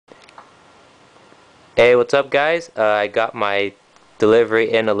Hey, what's up, guys? I got my delivery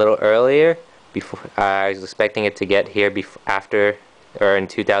in a little earlier. Before I was expecting it to get here after or in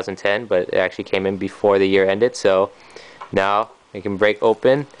 2010, but it actually came in before the year ended. So now we can break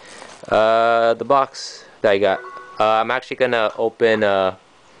open the box that I got. I'm actually gonna open the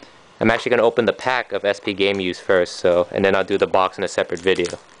pack of SP Game Use first. And then I'll do the box in a separate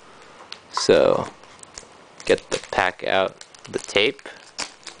video. So get the pack out, the tape.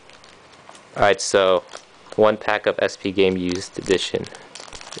 Alright, so one pack of SP Game Used Edition.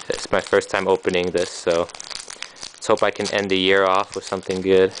 It's my first time opening this, so let's hope I can end the year off with something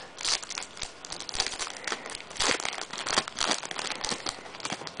good.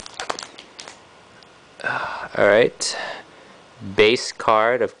 Alright, base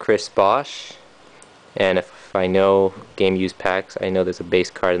card of Chris Bosh, and if I know Game Used packs, I know there's a base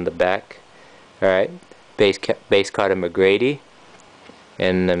card in the back. Alright, base card of McGrady.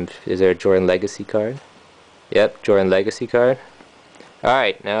 And is there a Jordan Legacy card? Yep, Jordan Legacy card.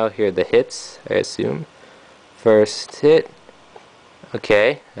 Alright, now here are the hits, I assume. First hit.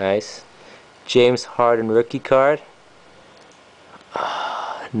 Okay, nice. James Harden rookie card.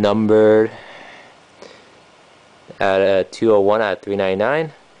 Numbered at 201 out of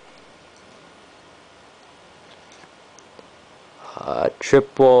 399.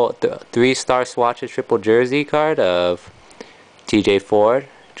 Triple 3-star swatches triple jersey card of TJ Ford,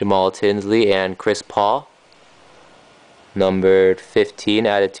 Jamal Tinsley, and Chris Paul. Numbered 15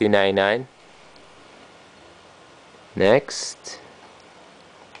 out of 299. Next,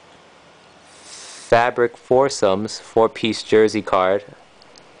 Fabric Foursomes 4-piece jersey card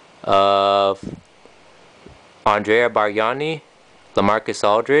of Andrea Bargnani, LaMarcus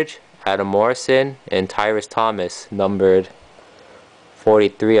Aldridge, Adam Morrison, and Tyrus Thomas. Numbered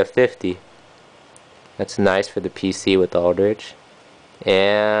 43 of 50. That's nice for the PC with Aldridge.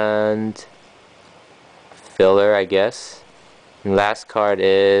 And filler, I guess. And last card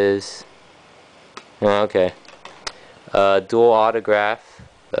is okay. Dual autograph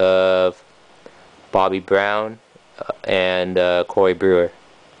of Bobby Brown and Corey Brewer,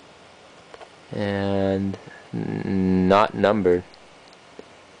 and not numbered.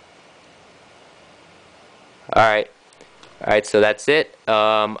 Alright, so that's it.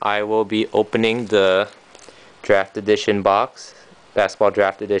 I will be opening the Draft Edition box, Basketball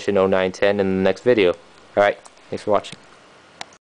Draft Edition 09-10, in the next video. Alright, thanks for watching.